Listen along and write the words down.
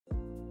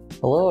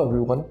Hello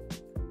everyone.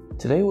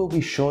 Today we'll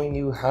be showing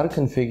you how to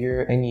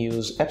configure and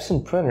use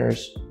EPSON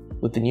printers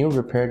with the new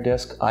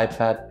RepairDesk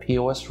iPad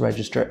POS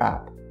Register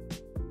app.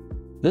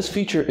 This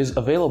feature is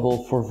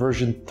available for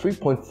version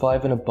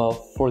 3.5 and above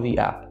for the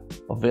app,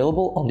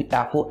 available on the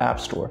Apple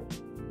App Store.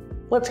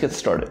 Let's get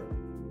started.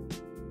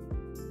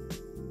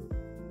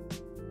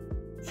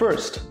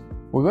 First,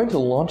 we're going to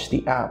launch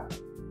the app,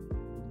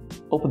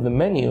 open the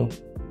menu,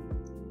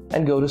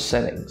 and go to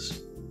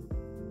Settings.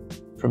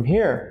 From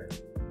here,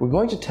 we're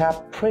going to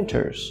tap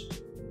Printers,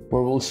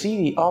 where we'll see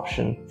the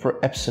option for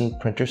EPSON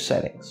printer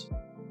settings.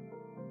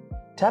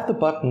 Tap the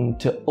button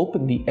to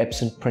open the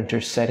EPSON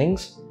printer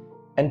settings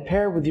and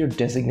pair with your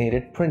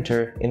designated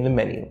printer in the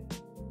menu.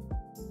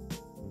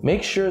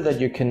 Make sure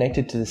that you're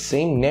connected to the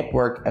same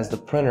network as the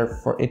printer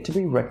for it to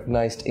be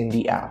recognized in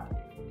the app.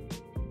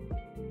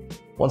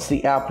 Once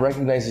the app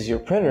recognizes your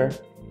printer,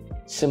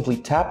 simply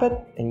tap it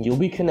and you'll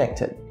be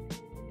connected.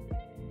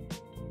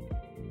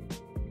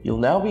 You'll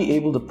now be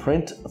able to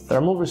print a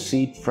thermal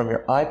receipt from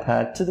your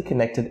iPad to the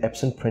connected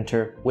EPSON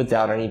printer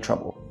without any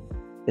trouble.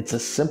 It's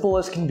as simple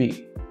as can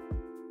be.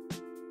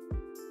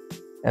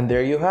 And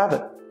there you have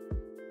it.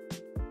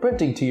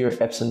 Printing to your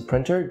EPSON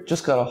printer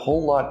just got a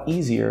whole lot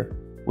easier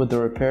with the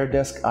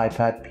RepairDesk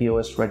iPad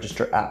POS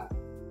Register app.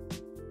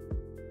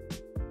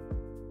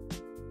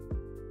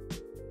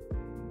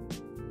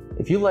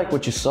 If you like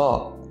what you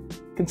saw,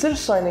 consider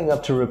signing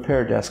up to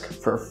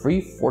RepairDesk for a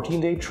free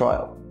 14-day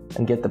trial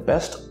and get the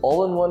best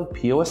all-in-one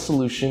POS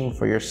solution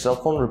for your cell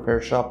phone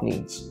repair shop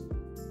needs.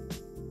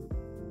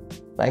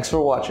 Thanks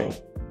for watching.